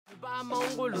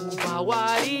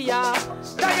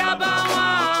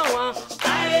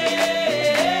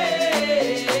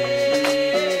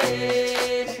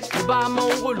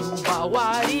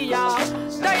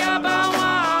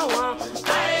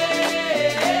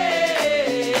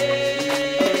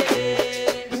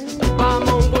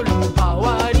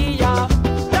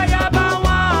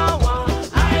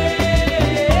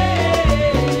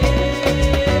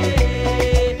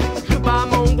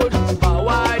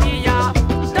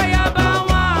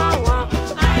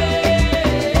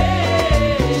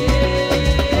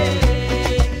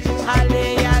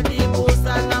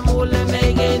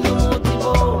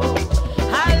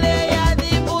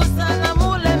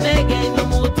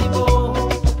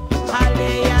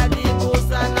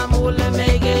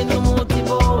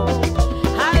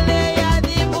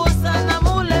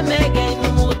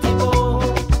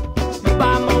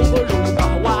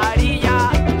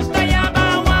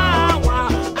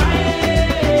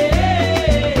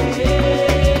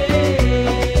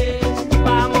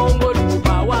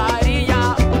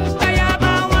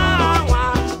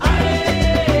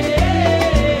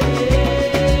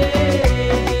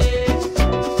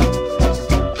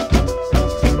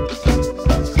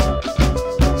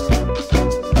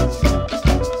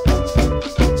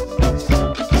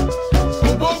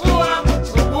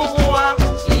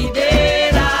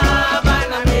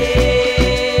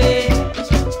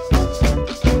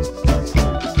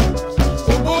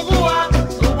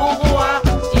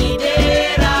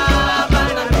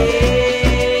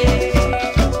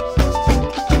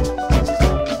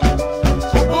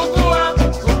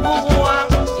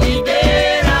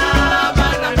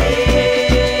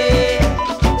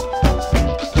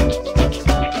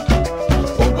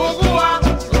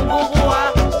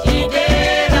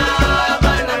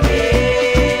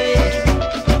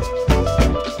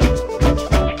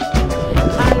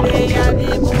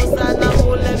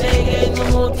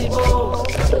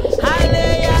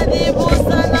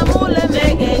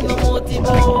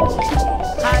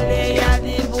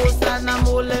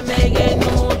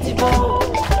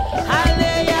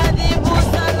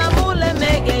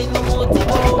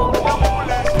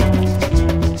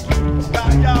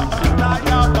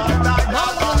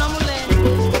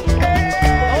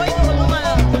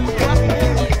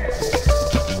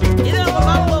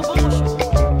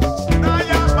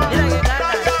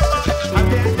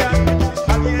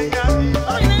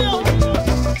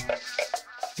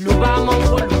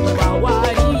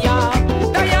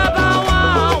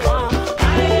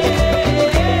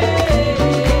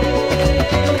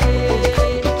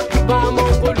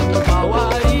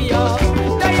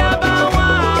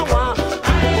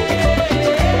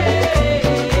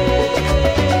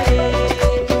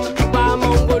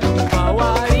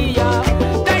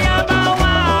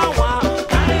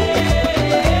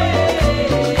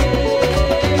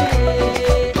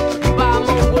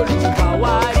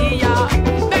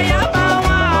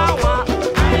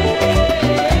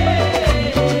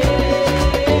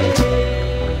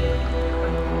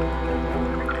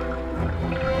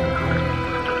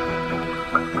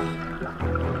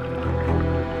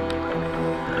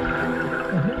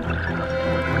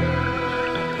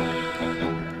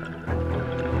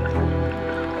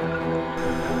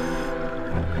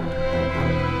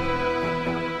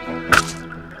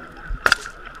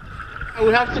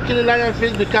We have to kill the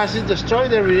lionfish because it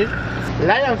destroyed the reef.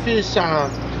 Lionfish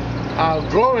are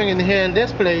growing in here in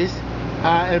this place,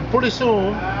 and pretty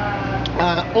soon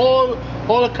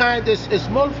all kinds of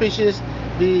small fishes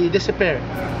be disappear.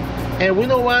 And we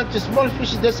don't want the small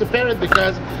fishes disappear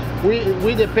because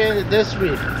we depend on this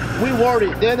reef. We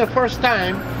worry. Then the first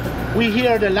time we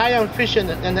hear the lionfish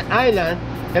in the island,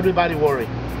 everybody worry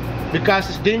because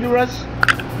it's dangerous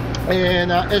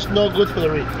and it's not good for the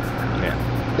reef. Yeah.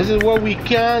 This is where we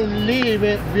can't live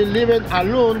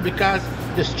alone because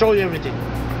destroy everything.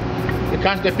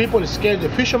 Because the people are scared, the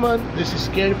fishermen, this is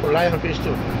scary for lionfish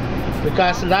too.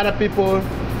 Because a lot of people,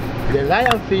 the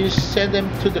lionfish send them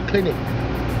to the clinic.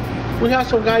 We have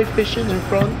some guy fishing in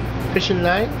front, fishing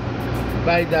line,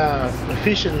 by the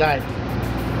fishing line.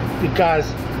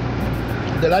 Because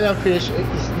the lionfish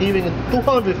is living in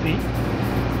 200 feet,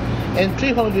 and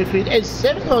 300 feet, and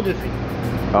 700 feet.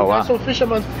 Oh, wow. Some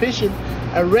fishermen fishing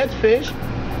a redfish,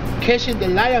 catching the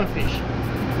lionfish.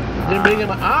 Then bring him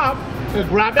up, and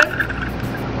grab it,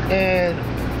 and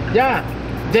yeah,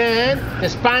 then the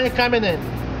spine coming in.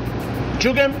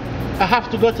 Jug him, I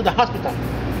have to go to the hospital.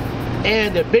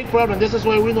 And the big problem, this is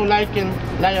why we don't like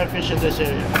lionfish in this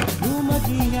area.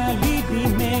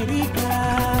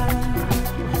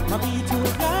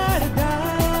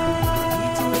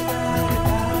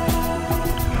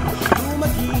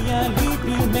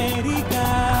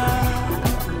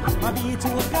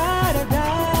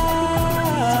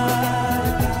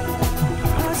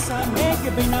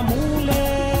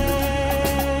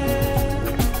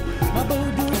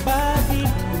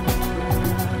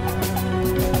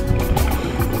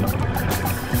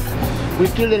 We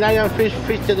kill the lionfish,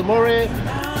 fish to the moray.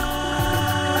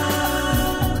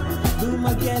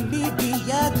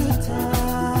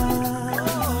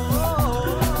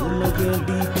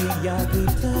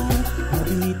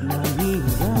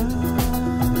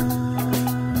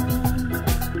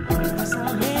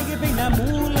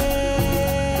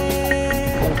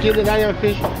 Kill the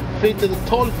lionfish, feed to the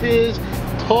toadfish.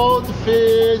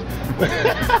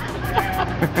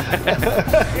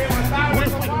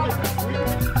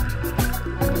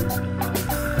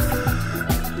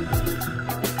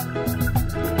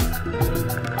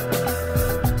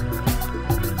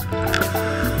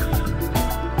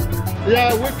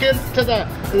 Yeah, we kill to the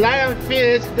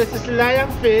lionfish. This is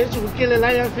lionfish. We kill the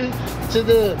lionfish to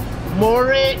the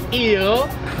moray eel.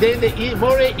 Then the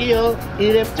moray eel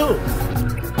eat them too.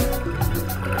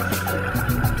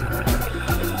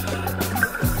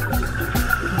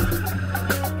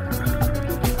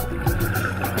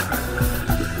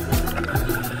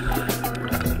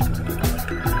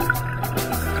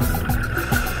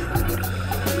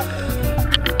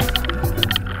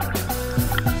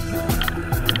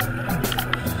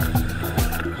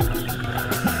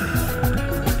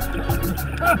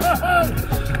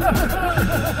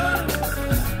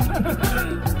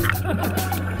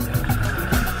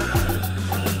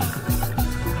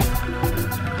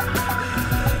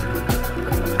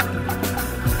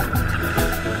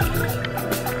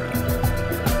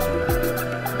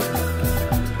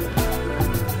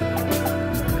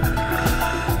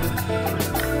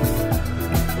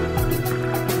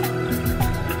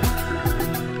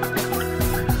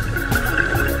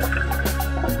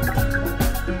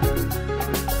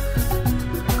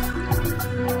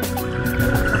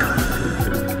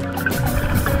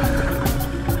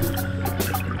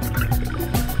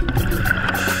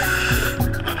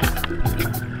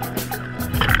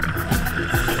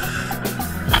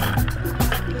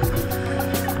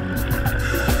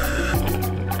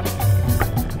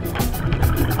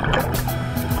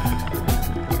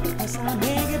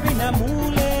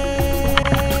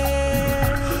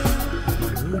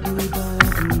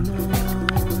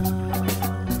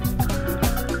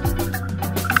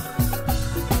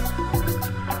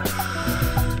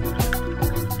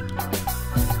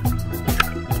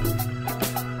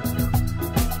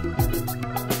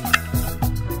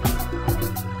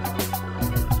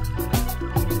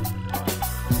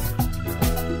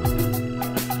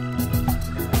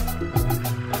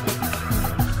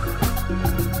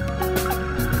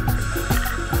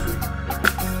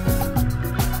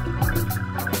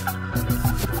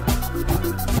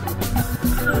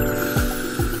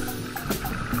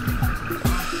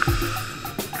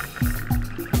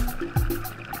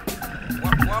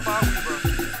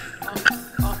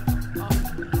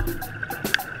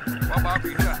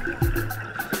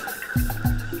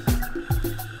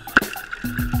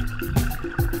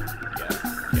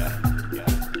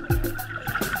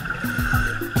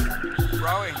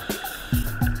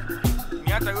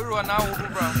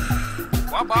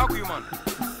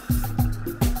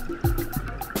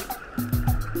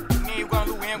 Ni got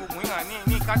the wing,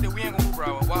 we got the wing,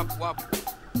 bro. Wap.